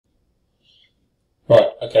Right,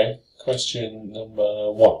 okay, question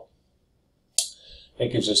number 1.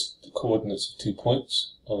 It gives us the coordinates of 2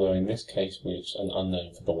 points, although in this case we have an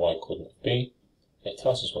unknown for the y coordinate of b. It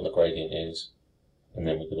tells us what the gradient is, and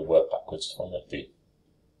then we're going to work backwards to find out d.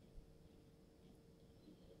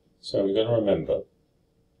 So we're going to remember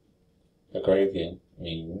the gradient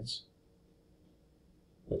means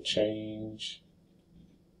the change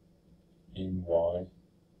in y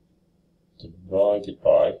divided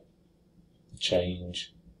by the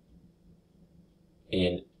change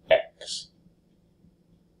in x.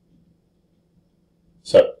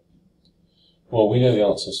 So, well, we know the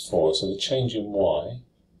answer is 4, so the change in y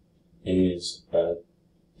is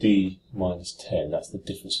d minus 10, that's the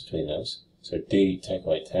difference between those. So d take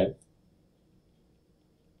away 10,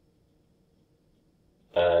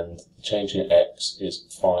 and the change in x is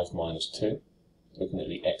 5 minus 2, looking at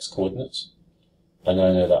the x coordinates, and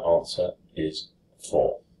I know that answer is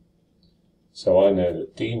 4. So I know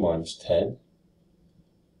that d minus 10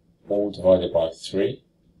 all divided by 3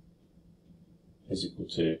 is equal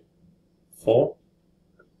to 4,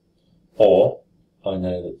 or I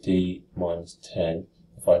know that d minus 10,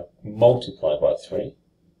 if I multiply by 3,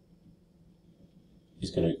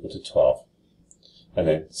 is going to equal to 12. And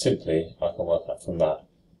then simply I can work out from that,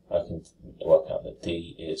 I can work out that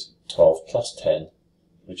d is 12 plus 10,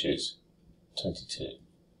 which is 22.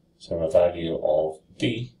 So my value of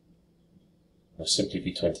d will simply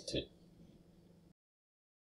be 22.